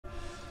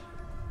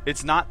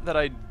it's not that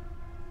I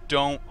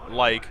don't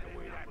like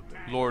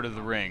Lord of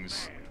the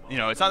Rings. You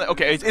know, it's not that,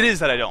 okay. It is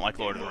that I don't like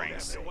Lord of the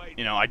Rings.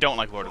 You know, I don't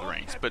like Lord of the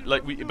Rings, but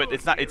but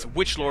it's not. It's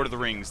which Lord of the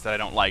Rings that I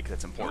don't like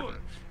that's important.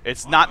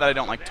 It's not that I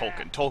don't like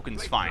Tolkien.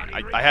 Tolkien's fine.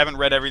 I haven't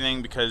read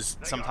everything because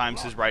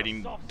sometimes his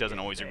writing doesn't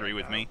always agree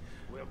with me.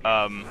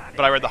 But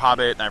I read The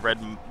Hobbit and I read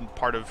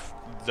part of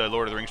the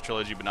Lord of the Rings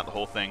trilogy, but not the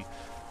whole thing.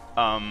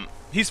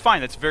 He's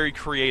fine. That's very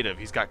creative.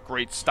 He's got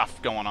great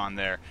stuff going on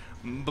there.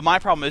 But my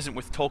problem isn't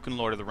with Tolkien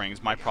Lord of the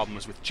Rings. My problem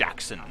is with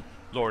Jackson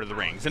Lord of the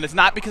Rings. And it's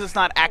not because it's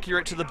not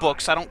accurate to the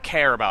books. I don't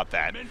care about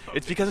that.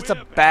 It's because it's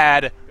a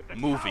bad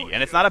movie.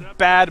 And it's not a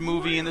bad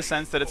movie in the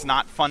sense that it's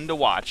not fun to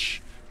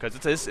watch,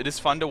 because it is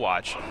fun to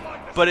watch.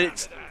 But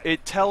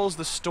it tells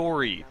the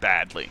story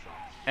badly.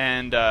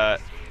 And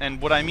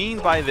what I mean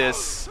by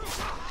this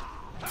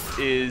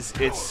is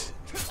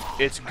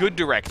it's good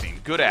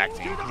directing, good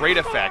acting, great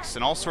effects,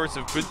 and all sorts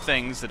of good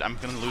things that I'm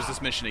going to lose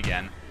this mission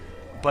again,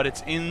 but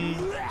it's in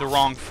the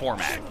wrong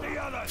format.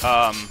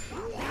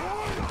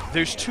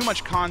 There's too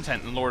much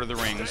content in Lord of the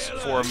Rings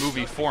for a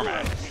movie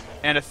format.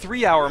 And a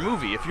 3-hour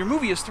movie, if your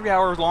movie is 3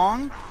 hours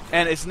long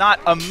and it's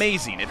not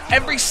amazing, if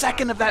every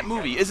second of that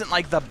movie isn't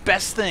like the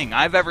best thing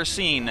I've ever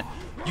seen,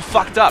 you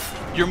fucked up.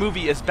 Your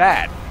movie is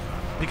bad.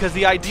 Because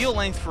the ideal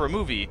length for a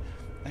movie,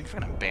 I think if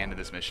I'm going to abandon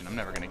this mission, I'm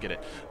never going to get it.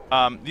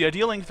 The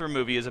ideal length for a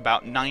movie is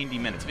about 90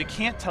 minutes. If you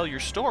can't tell your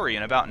story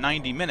in about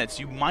 90 minutes,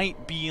 you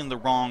might be in the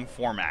wrong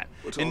format.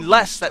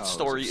 Unless that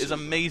story is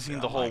amazing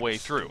the whole way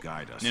through.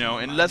 You know,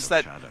 unless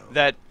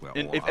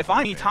if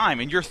I need time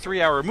in your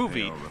 3-hour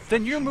movie,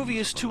 then your movie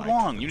is too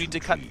long. You need to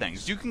cut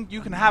things. You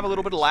can have a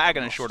little bit of lag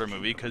in a shorter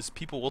movie because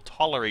people will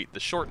tolerate the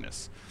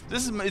shortness.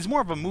 This is more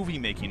of a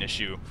movie-making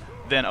issue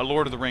than a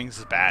Lord of the Rings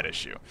is bad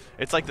issue.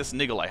 It's like this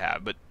niggle I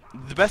have, but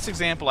the best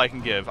example I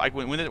can give,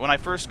 when I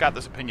first got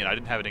this opinion, I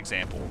didn't have an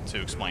example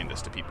to explain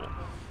this to people.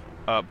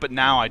 But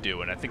now I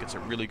do, and I think it's a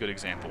really good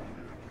example.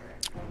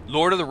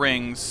 Lord of the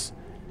Rings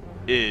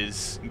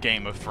is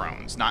Game of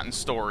Thrones, not in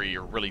story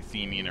or really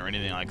theming or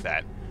anything like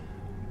that.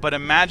 But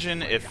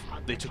imagine if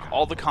they took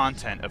all the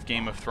content of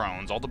Game of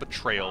Thrones, all the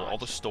betrayal, all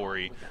the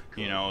story,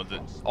 you know,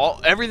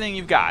 everything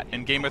you've got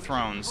in Game of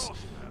Thrones,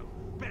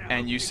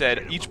 and you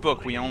said, each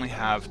book we only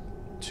have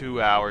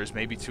 2 hours,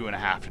 maybe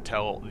 2.5 to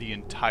tell the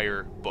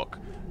entire book.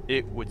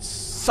 It would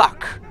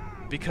suck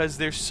because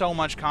there's so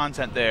much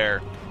content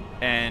there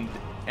and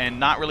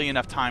not really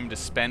enough time to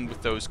spend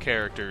with those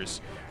characters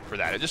for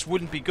that. It just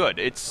wouldn't be good.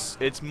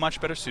 It's much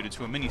better suited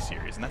to a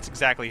miniseries, and that's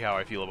exactly how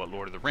I feel about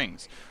Lord of the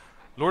Rings.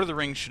 Lord of the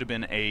Rings should have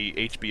been a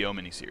HBO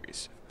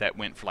miniseries that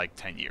went for like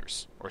 10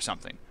 years or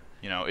something.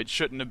 You know, it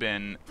shouldn't have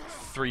been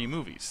 3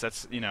 movies.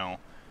 That's, you know,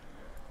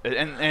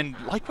 and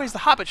likewise, The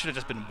Hobbit should have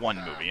just been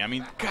 1 movie. I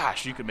mean,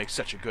 gosh, you could make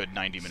such a good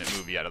 90-minute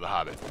movie out of The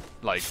Hobbit,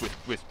 like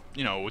with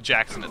you know, with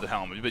Jackson at the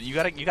helm. But you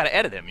gotta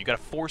edit him. You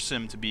gotta force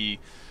him to be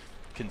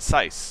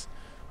concise.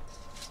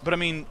 But I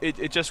mean,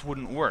 it just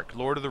wouldn't work.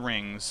 Lord of the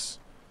Rings,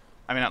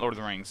 I mean, not Lord of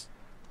the Rings.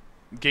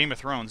 Game of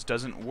Thrones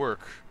doesn't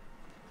work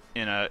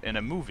in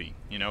a movie.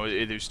 You know,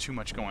 there's too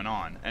much going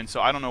on, and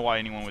so I don't know why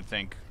anyone would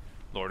think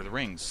Lord of the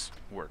Rings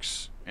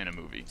works in a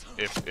movie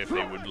if they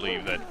would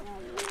believe that,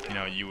 you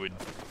know, you would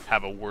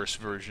have a worse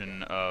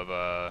version of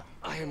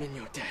I am in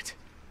your debt.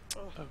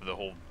 of the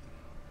whole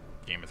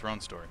Game of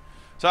Thrones story.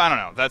 So I don't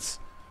know.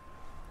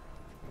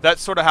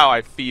 That's sort of how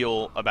I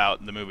feel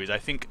about the movies. I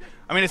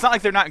mean, it's not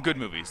like they're not good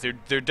movies.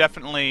 They're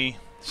definitely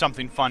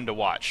something fun to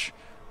watch.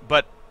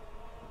 But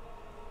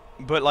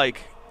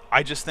like,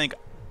 I just think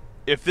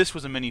if this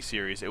was a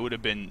miniseries, it would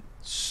have been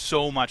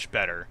so much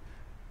better,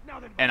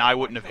 and I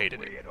wouldn't have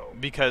hated it,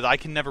 because I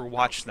can never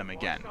watch them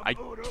again. I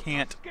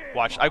can't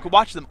watch. I could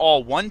watch them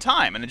all one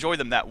time and enjoy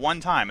them that one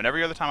time, and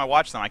every other time I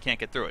watch them, I can't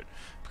get through it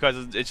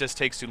because it just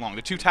takes too long.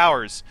 The Two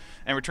Towers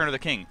and Return of the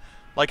King,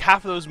 like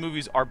half of those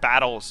movies are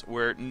battles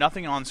where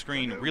nothing on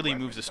screen really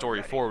moves the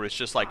story forward. It's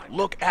just like,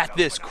 look at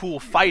this cool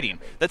fighting.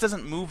 That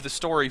doesn't move the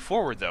story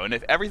forward, though. And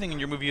if everything in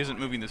your movie isn't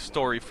moving the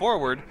story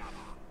forward,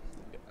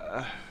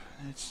 I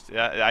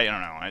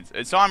don't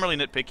know. So I'm really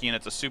nitpicky, and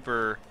it's a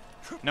super.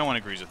 No one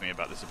agrees with me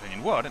about this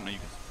opinion. Whoa, I didn't know you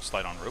could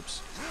slide on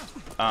ropes.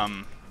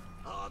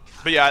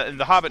 But yeah, in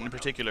The Hobbit in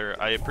particular,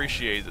 I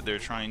appreciate that they're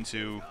trying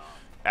to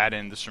add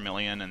in the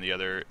Silmarillion and the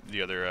other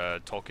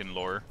Tolkien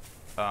lore.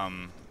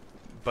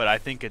 But I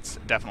think it's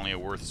definitely a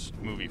worse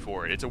movie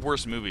for it. It's a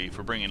worse movie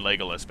for bringing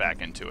Legolas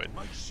back into it.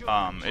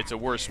 It's a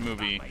worse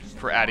movie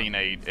for adding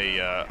a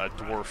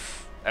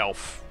dwarf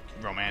elf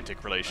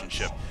romantic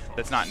relationship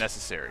that's not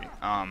necessary.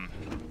 I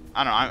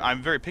don't know.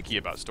 I'm very picky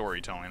about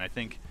storytelling. I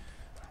think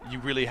you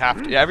really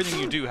have to. Everything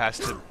you do has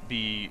to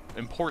be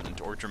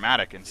important or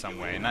dramatic in some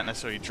way, not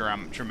necessarily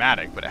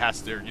dramatic, but it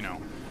has to. You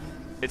know,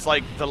 it's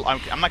like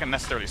I'm not gonna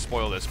necessarily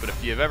spoil this, but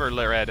if you've ever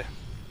read,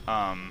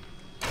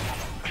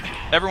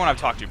 everyone I've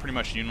talked to pretty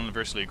much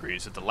universally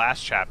agrees that the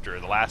last chapter,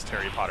 the last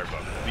Harry Potter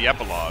book, the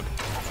epilogue,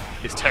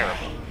 is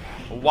terrible.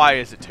 Why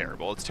is it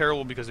terrible? It's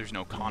terrible because there's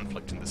no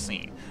conflict in the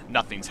scene.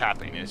 Nothing's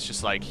happening. It's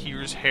just like,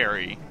 here's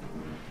Harry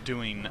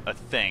doing a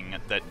thing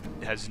that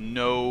has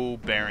no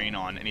bearing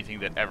on anything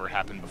that ever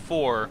happened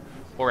before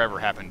or ever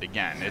happened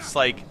again. It's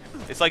like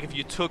if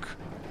you took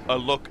a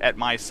look at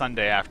my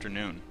Sunday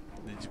afternoon.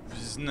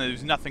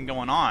 There's nothing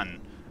going on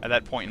at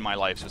that point in my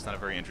life, so it's not a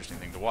very interesting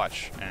thing to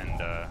watch.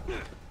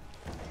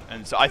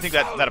 And so I think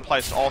that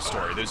applies to all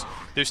story.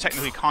 There's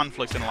technically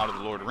conflict in a lot of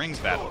the Lord of the Rings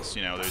battles.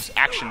 You know, there's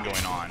action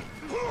going on,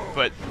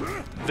 but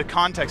the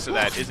context of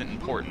that isn't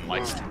important.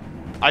 Like,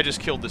 I just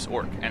killed this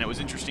orc, and it was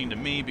interesting to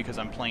me because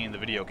I'm playing the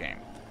video game.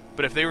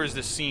 But if there was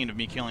this scene of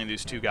me killing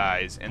these two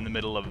guys in the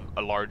middle of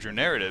a larger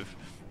narrative,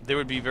 there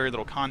would be very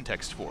little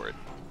context for it,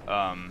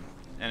 and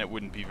it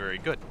wouldn't be very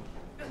good.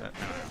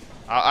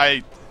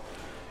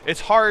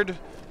 It's hard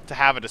to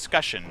have a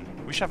discussion.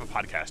 We should have a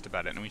podcast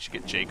about it, and we should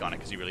get Jake on it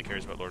because he really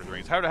cares about Lord of the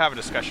Rings. How to have a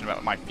discussion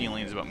about my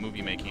feelings about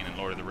movie making and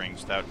Lord of the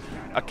Rings without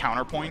a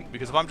counterpoint?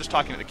 Because if I'm just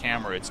talking to the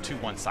camera, it's too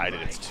one-sided.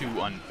 It's too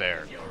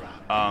unfair.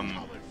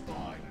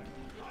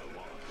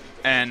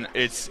 And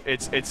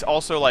it's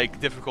also like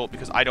difficult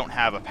because I don't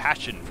have a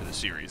passion for the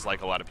series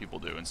like a lot of people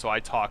do, and so I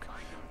talk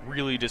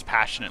really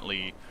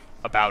dispassionately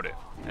about it,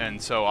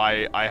 and so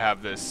I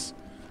have this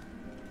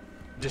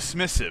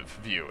dismissive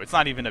view. It's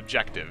not even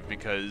objective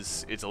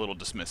because it's a little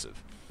dismissive,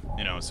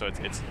 you know. So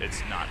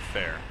it's not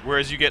fair.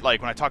 Whereas you get,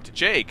 like, when I talk to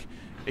Jake,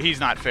 he's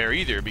not fair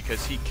either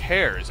because he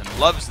cares and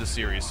loves the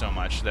series so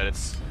much that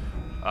it's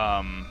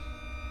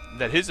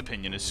that his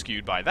opinion is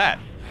skewed by that.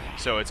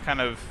 So it's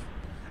kind of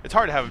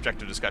hard to have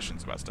objective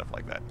discussions about stuff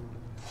like that.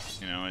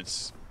 You know,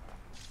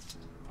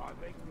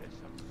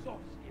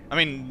 I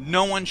mean,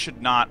 no one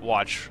should not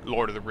watch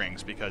Lord of the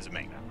Rings because of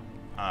me.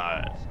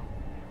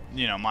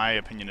 You know, my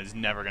opinion is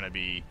never going to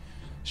be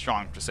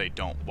strong to say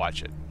don't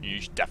watch it. You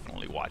should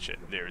definitely watch it.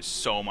 There's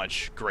so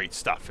much great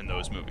stuff in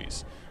those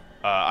movies.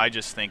 I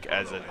just think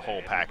as a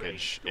whole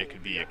package, it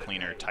could be a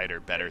cleaner, tighter,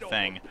 better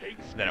thing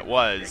than it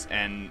was.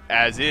 And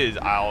as is,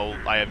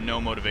 I have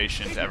no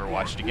motivation to ever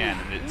watch it again.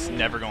 And it's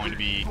never going to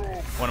be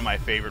one of my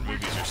favorite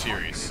movies or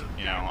series.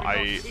 You know,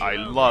 I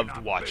loved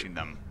watching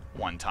them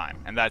one time,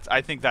 and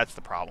I think that's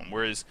the problem.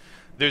 Whereas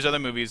there's other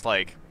movies,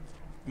 like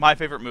my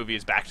favorite movie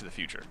is Back to the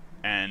Future,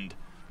 and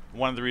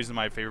one of the reasons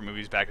my favorite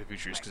movie is Back to the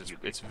Future is because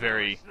it's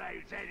very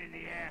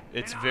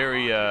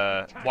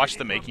watch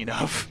the making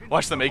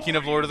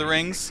of Lord of the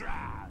Rings.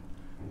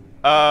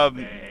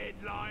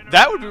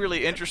 That would be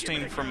really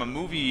interesting from a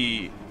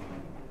movie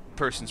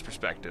person's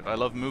perspective. I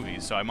love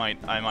movies, so I might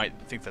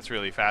think that's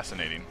really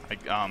fascinating.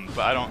 But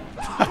I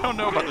don't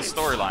know about the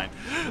storyline.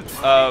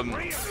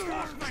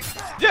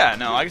 Yeah,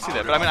 no, I can see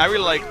that. But I mean, I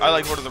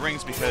like Lord of the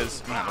Rings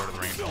because not Lord of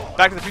the Rings.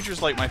 Back to the Future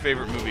is like my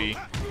favorite movie.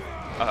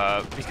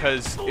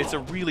 Because it's a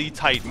really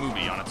tight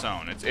movie on its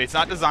own. It's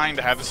not designed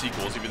to have the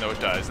sequels, even though it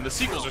does. And the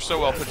sequels are so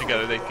well put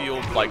together, they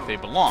feel like they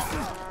belong.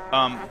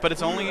 But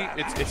it's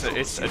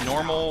a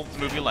normal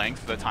movie length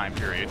for the time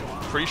period,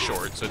 pretty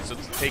short, so it'll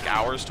take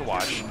hours to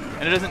watch,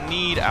 and it doesn't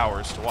need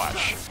hours to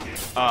watch.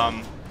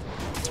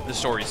 The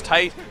story's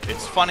tight,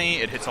 it's funny,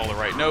 it hits all the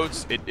right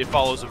notes, it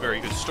follows a very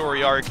good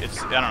story arc. I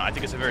don't know, I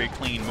think it's a very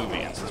clean movie,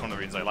 and it's one of the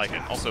reasons I like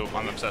it. Also,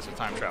 I'm obsessed with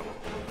time travel.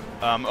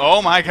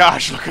 Oh my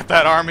gosh, look at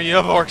that army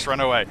of orcs run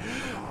away.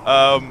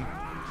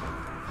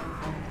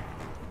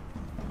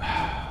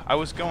 I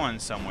was going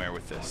somewhere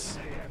with this.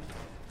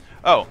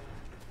 Oh,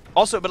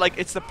 also, but like,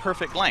 it's the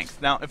perfect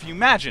length. Now, if you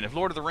imagine, if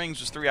Lord of the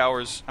Rings was 3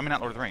 hours, I mean, not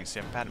Lord of the Rings, see,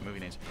 I'm bad at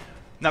movie names.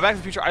 Now, Back to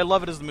the Future, I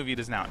love it as the movie it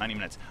is now, 90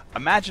 minutes.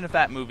 Imagine if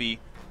that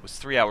movie was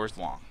 3 hours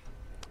long.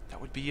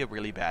 That would be a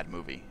really bad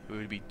movie. It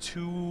would be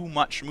too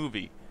much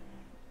movie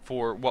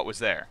for what was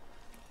there.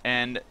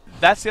 And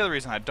that's the other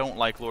reason I don't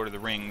like Lord of the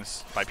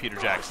Rings by Peter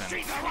Jackson,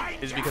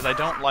 is because I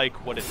don't like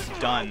what it's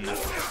done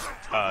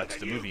to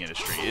the movie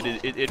industry.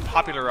 It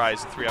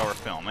popularized the 3-hour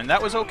film, and that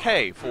was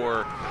okay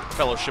for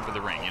Fellowship of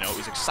the Ring. You know, it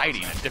was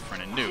exciting and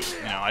different and new.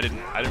 You know, I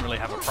didn't really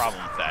have a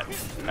problem with that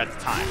at the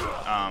time.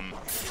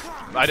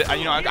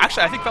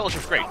 Actually, I think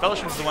Fellowship's great.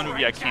 Fellowship is the one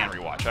movie I can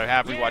rewatch. I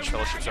have rewatched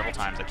Fellowship several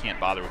times. I can't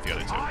bother with the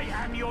other two.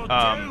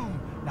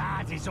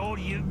 That is all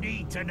you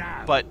need to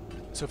know. But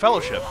so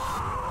Fellowship.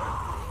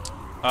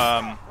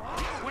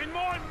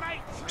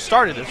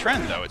 Started a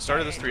trend, though. It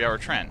started this 3-hour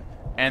trend.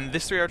 And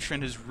this 3-hour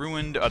trend has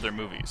ruined other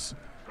movies.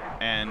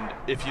 And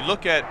if you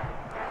look at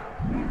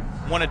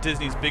one of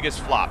Disney's biggest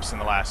flops in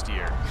the last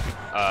year,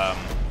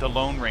 The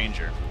Lone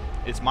Ranger,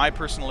 it's my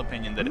personal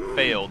opinion that it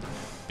failed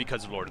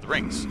because of Lord of the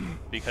Rings.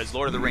 Because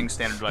Lord of the Rings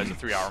standardized a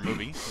 3-hour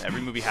movie.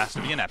 Every movie has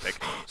to be an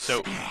epic.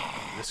 So,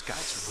 this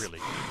guy's really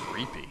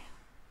creepy.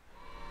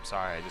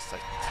 Sorry,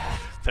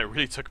 that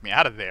really took me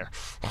out of there.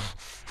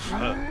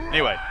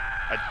 Anyway,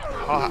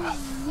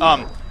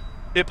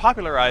 it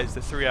popularized the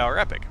 3-hour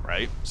epic,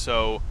 right?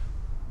 So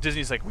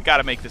Disney's like, we got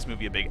to make this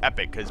movie a big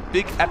epic, because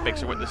big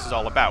epics are what this is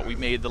all about. We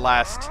made the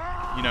last,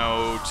 you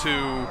know,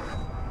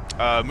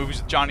 2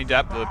 movies with Johnny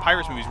Depp, the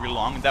Pirates movies, really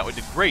long, and that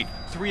did great.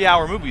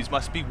 3-hour movies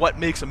must be what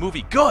makes a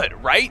movie good,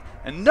 right?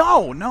 And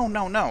no.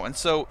 And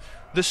so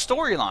the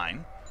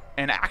storyline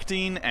and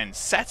acting and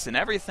sets and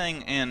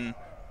everything in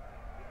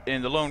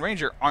The Lone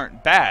Ranger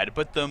aren't bad,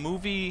 but the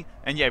movie,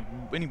 and yeah,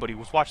 anybody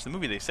who's watched the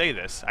movie, they say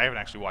this. I haven't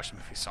actually watched the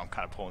movie, so I'm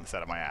kind of pulling this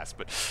out of my ass.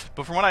 But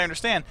from what I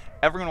understand,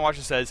 everyone who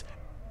watches says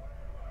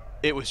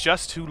it was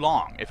just too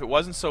long. If it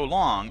wasn't so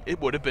long, it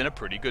would have been a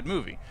pretty good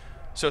movie.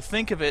 So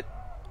think of it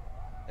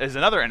as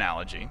another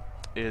analogy,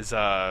 is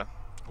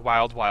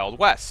Wild Wild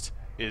West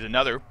is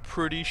another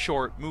pretty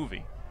short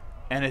movie.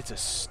 And it's a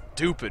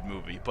stupid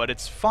movie, but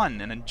it's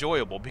fun and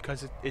enjoyable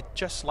because it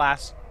just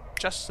lasts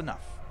just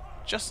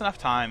enough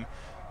time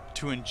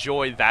to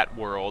enjoy that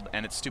world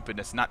and its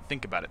stupidness, not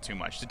think about it too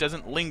much. It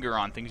doesn't linger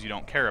on things you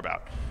don't care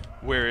about.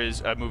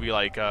 Whereas a movie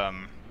like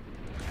Lone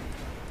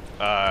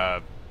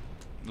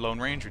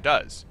Ranger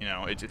does. You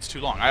know, it's too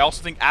long. I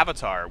also think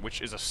Avatar,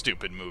 which is a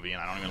stupid movie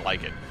and I don't even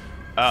like it,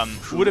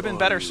 would have been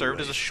better served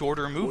as a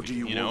shorter movie.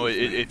 You know,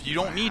 if you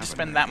don't need to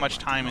spend that much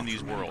time in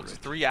these worlds.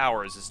 3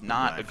 hours is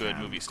not a good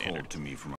movie standard.